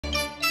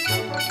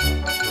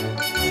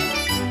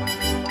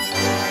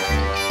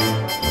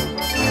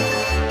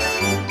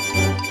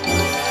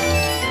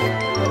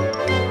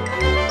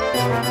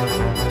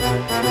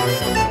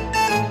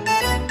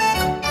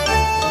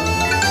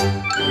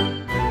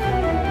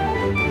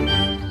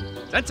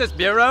Census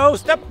Bureau,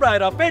 step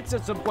right up, answer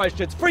some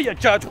questions, free of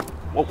charge.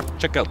 Whoa,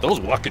 check out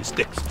those walking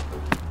sticks.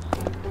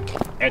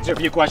 Answer a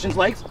few questions,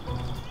 Legs.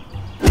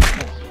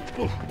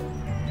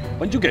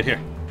 When'd you get here?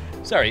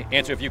 Sorry,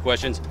 answer a few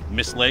questions,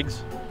 Miss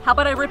Legs. How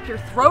about I rip your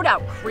throat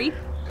out, creep?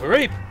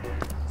 Creep?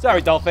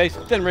 Sorry, Dollface,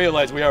 didn't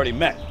realize we already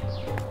met.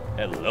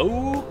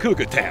 Hello,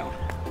 Cougar Town.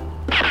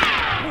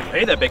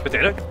 Hey there, Baked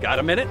Potato, got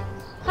a minute?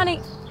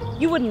 Honey,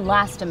 you wouldn't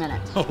last a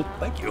minute. Oh,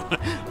 thank you.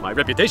 My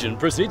reputation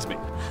precedes me.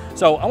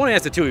 So, I want to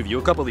ask the two of you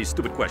a couple of these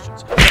stupid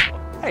questions.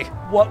 Hey,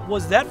 what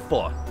was that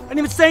for? I didn't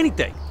even say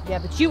anything. Yeah,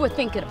 but you were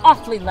thinking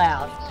awfully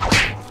loud.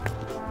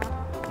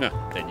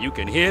 Then you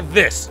can hear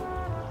this.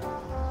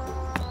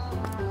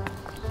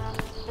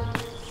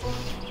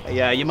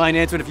 Hey, you mind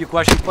answering a few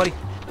questions, buddy?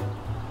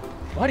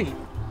 Buddy?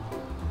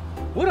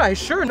 Would I?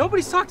 Sure.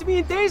 Nobody's talked to me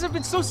in days. I've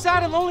been so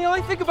sad and lonely. All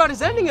I think about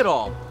is ending it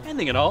all.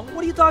 Ending it all?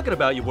 What are you talking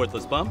about, you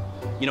worthless bum?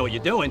 You know what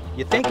you're doing?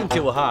 You're thinking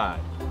too hard.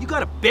 You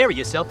gotta bury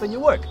yourself in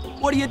your work.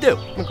 What do?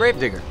 I'm a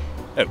gravedigger.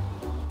 Oh.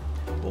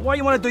 Well, why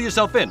you want to do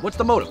yourself in? What's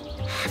the motive?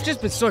 I've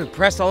just been so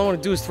depressed. All I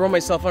want to do is throw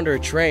myself under a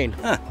train.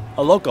 Huh,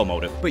 a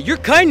locomotive. But your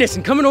kindness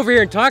and coming over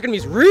here and talking to me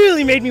has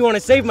really made me want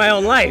to save my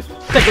own life.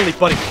 Take a leap,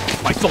 buddy.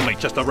 My soulmate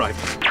just arrived.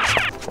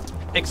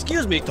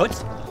 Excuse me,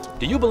 Toots.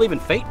 Do you believe in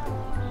fate?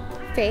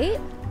 Fate?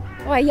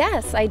 Why,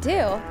 yes, I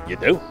do. You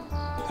do?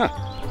 Huh.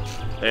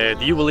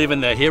 Do you believe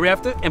in the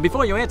hereafter? And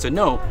before you answer,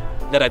 know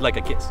that I'd like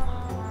a kiss.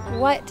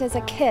 What does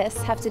a kiss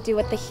have to do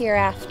with the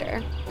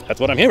hereafter? That's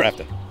what I'm here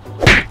after.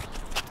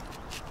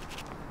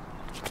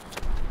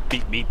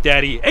 Beat me,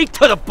 Daddy. 8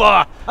 to the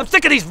bar. I'm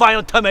sick of these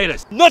violent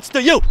tomatoes. Nuts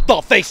to you,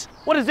 dollface.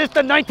 What is this,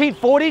 the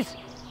 1940s?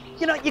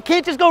 You know, you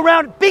can't just go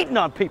around beating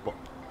on people.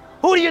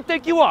 Who do you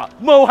think you are,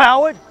 Mo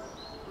Howard?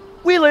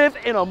 We live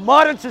in a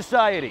modern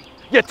society.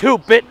 You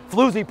two-bit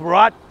floozy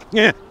brat.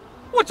 Yeah.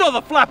 What's all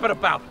the flapping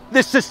about?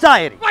 This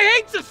society. I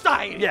hate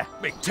society! Yeah,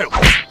 me too.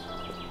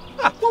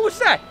 Ah, what was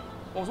that?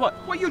 What was what?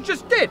 What you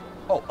just did.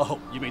 Oh,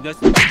 you mean this?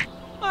 No,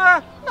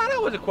 that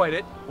wasn't quite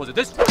it. Was it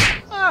this?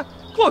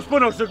 Close but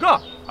no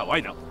cigar. Oh, I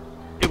know.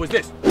 It was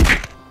this.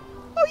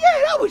 Oh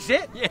yeah, that was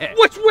it. Yeah.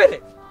 What's with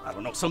it? I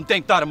don't know, some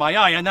dame thought of my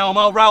eye and now I'm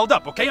all riled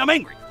up, okay? I'm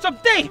angry. Some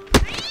dame.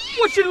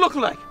 What's she look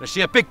like? Does she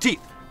have big teeth?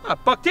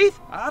 Buck teeth?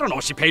 I don't know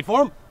if she paid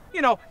for them.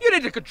 You know, you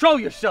need to control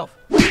yourself.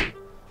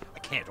 I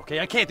can't, okay?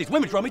 I can't. These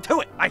women draw me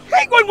to it. I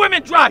hate when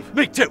women drive.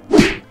 Me too.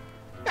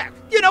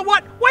 You know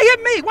what? Why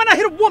hit me? Why not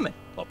hit a woman?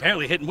 Well,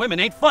 apparently hitting women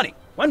ain't funny.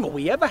 When will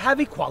we ever have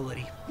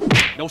equality?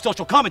 No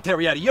social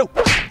commentary out of you.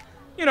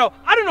 You know,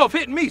 I don't know if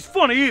hitting me's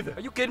funny either.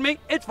 Are you kidding me?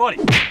 It's funny.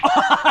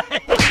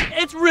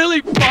 It's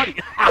really funny.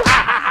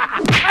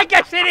 I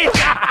guess it is.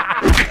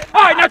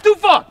 All right, now too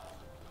far.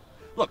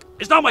 Look,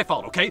 it's not my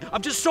fault, okay?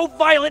 I'm just so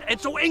violent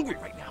and so angry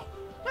right now.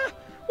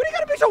 What do you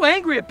gotta be so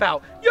angry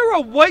about? You're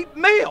a white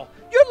male.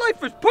 Your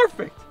life is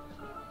perfect.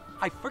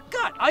 I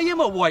forgot. I am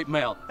a white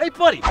male. Hey,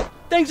 buddy,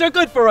 things are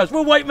good for us.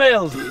 We're white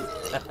males.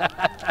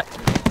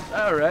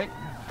 All right.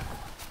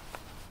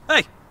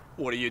 Hey,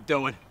 what are you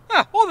doing?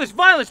 All this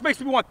violence makes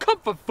me want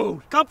comfort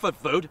food. Comfort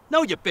food?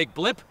 No, you big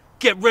blimp.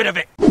 Get rid of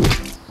it.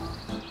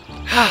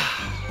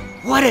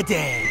 What a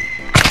day.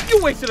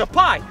 You wasted a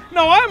pie.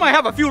 No, I might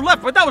have a few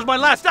left, but that was my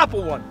last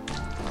apple one.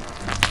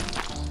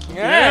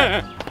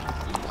 Yeah.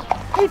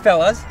 Hey,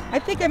 fellas, I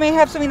think I may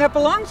have something that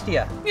belongs to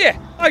you. Yeah,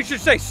 I should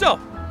say so.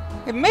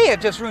 It may have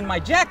just ruined my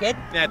jacket.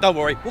 Yeah, don't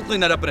worry. We'll clean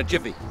that up in a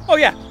jiffy. Oh,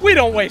 yeah, we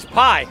don't waste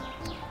pie.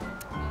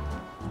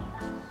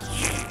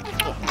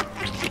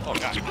 Oh,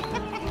 God.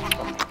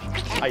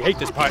 I hate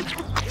this part.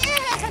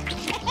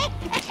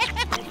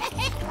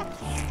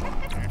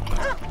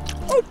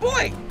 Oh,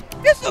 boy,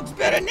 this looks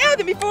better now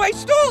than before I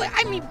stole it.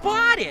 I mean,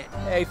 bought it.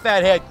 Hey,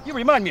 fathead, you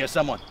remind me of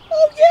someone.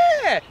 Oh,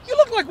 yeah, you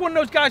look like one of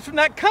those guys from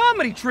that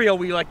comedy trio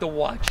we like to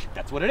watch.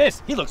 That's what it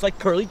is. He looks like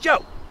Curly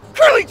Joe.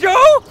 Curly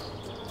Joe?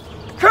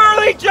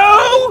 Curly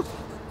Joe?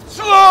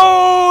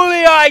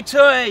 Slowly I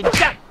turned.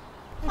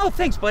 Oh,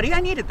 thanks, buddy.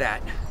 I needed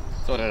that.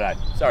 So did I.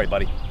 Sorry,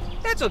 buddy.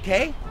 That's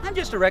okay. I'm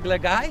just a regular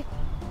guy.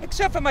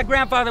 Except for my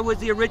grandfather was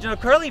the original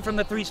Curly from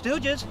the Three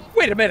Stooges.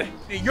 Wait a minute.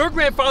 Your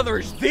grandfather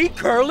is the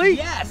Curly?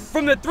 Yes.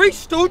 From the Three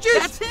Stooges?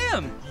 That's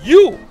him.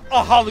 You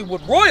are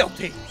Hollywood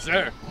royalty.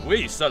 Sir,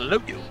 we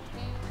salute you.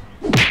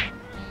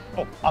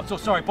 Oh, I'm so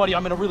sorry, buddy.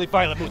 I'm in a really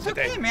violent mood It's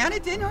today. okay, man.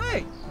 It didn't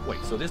hurt.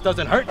 Wait, so this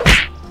doesn't hurt?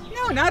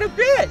 No, not a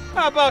bit.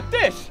 How about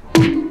this?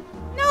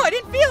 No, I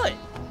didn't feel it.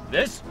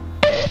 This?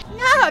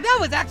 No, that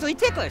was actually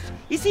ticklish.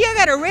 You see, I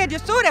got a rare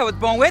just sword I was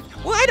born with.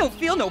 Well, I don't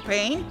feel no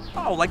pain.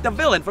 Oh, like the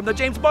villain from the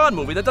James Bond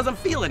movie that doesn't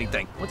feel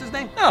anything. What's his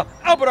name? Oh,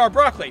 Albert R.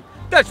 Broccoli.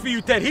 That's for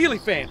you Ted Healy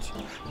fans.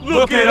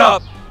 Look it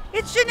up.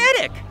 It's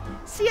genetic.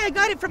 See, I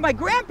got it from my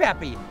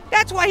grandpappy.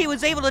 That's why he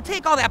was able to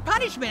take all that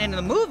punishment into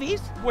the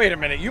movies. Wait a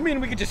minute. You mean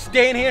we could just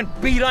stand here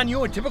and beat on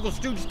you in typical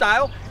Stooge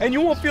style and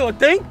you won't feel a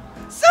thing?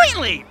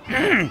 Certainly.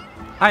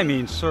 I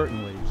mean,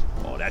 certainly.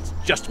 Oh, that's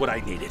just what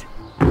I needed.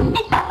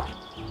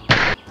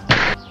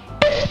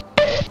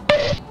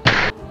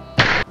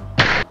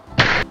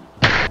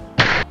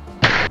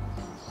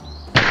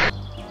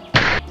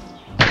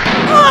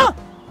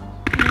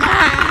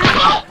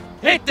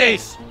 Hit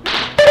this!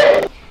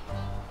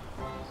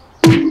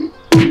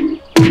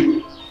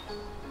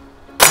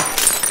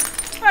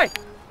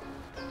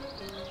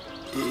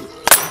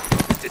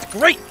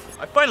 great!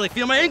 I finally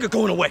feel my anger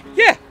going away.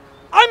 Yeah,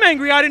 I'm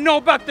angry I didn't know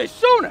about this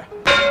sooner.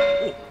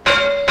 Ooh.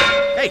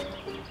 Hey,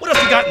 what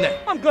else you got in there?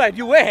 I'm glad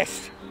you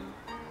asked.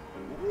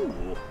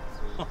 Ooh.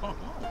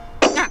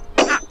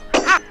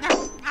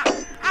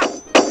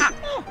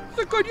 It's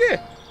a good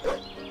year.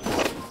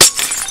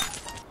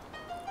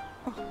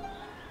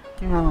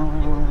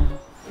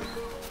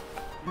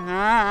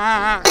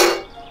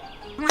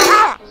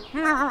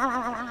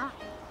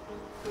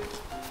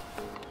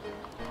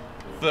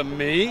 For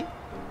me?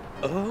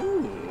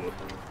 Oh.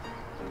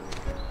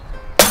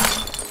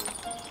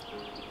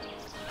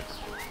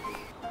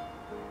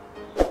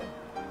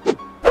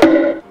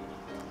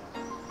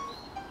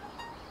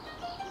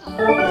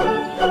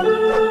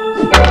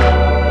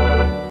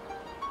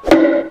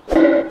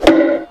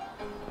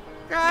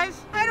 Guys,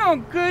 I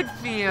don't good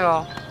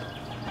feel.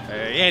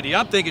 Hey, Andy,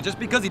 I'm thinking just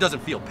because he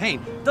doesn't feel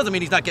pain doesn't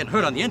mean he's not getting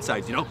hurt on the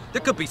insides, you know?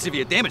 There could be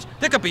severe damage.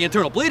 There could be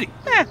internal bleeding.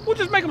 We'll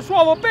just make him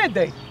swallow a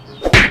Band-Aid.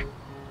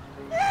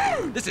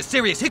 This is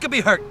serious. He could be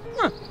hurt.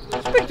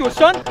 Speak to us,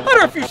 son.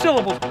 Utter a few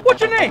syllables.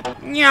 What's your name?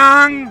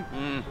 Young.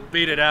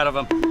 Beat it out of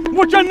him.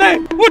 What's your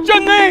name? What's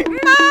your name?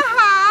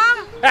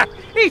 Maha.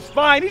 He's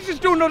fine. He's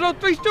just doing those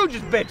Three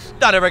Stooges bits.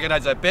 Thought I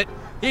recognized that bit.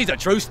 He's a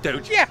true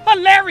stooge. Yeah,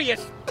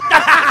 hilarious.